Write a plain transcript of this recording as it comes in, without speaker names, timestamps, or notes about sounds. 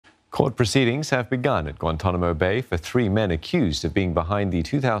Court proceedings have begun at Guantanamo Bay for 3 men accused of being behind the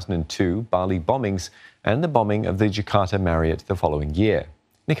 2002 Bali bombings and the bombing of the Jakarta Marriott the following year.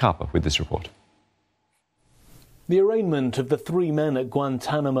 Nick Harper with this report. The arraignment of the 3 men at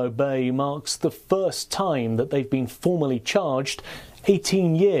Guantanamo Bay marks the first time that they've been formally charged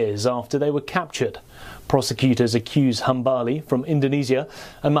 18 years after they were captured. Prosecutors accuse Hambali from Indonesia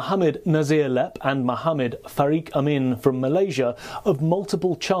and Mohammed Nazir and Mohammed Farik Amin from Malaysia of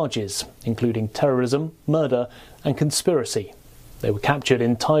multiple charges, including terrorism, murder and conspiracy. They were captured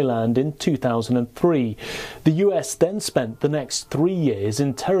in Thailand in 2003. The US then spent the next 3 years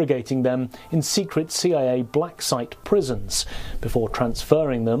interrogating them in secret CIA black site prisons before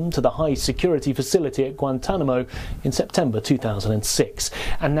transferring them to the high security facility at Guantanamo in September 2006.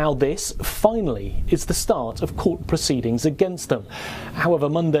 And now this, finally, is the start of court proceedings against them. However,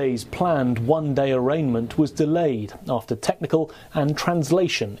 Monday's planned one-day arraignment was delayed after technical and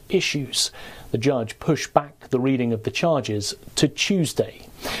translation issues. The judge pushed back the reading of the charges to Tuesday.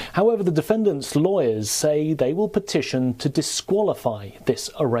 However, the defendants' lawyers say they will petition to disqualify this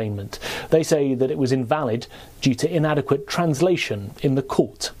arraignment. They say that it was invalid due to inadequate translation in the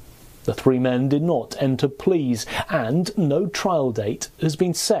court. The 3 men did not enter pleas and no trial date has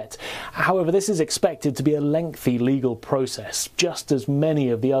been set. However, this is expected to be a lengthy legal process, just as many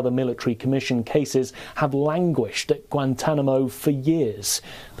of the other military commission cases have languished at Guantanamo for years.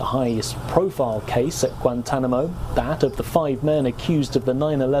 The highest profile case at Guantanamo, that of the 5 men accused of the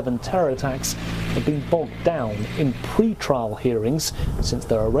 9/11 terror attacks, have been bogged down in pre-trial hearings since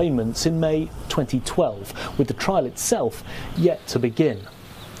their arraignments in May 2012, with the trial itself yet to begin.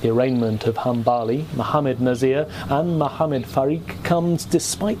 The arraignment of Hambali, Mohammed Nazir and Mohammed Farik comes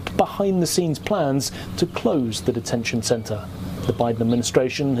despite behind-the-scenes plans to close the detention centre. The Biden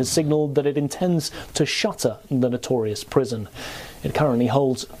administration has signalled that it intends to shutter the notorious prison. It currently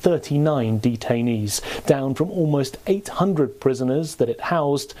holds 39 detainees, down from almost 800 prisoners that it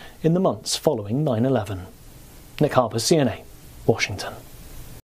housed in the months following 9/11. Nick Harper, CNA, Washington.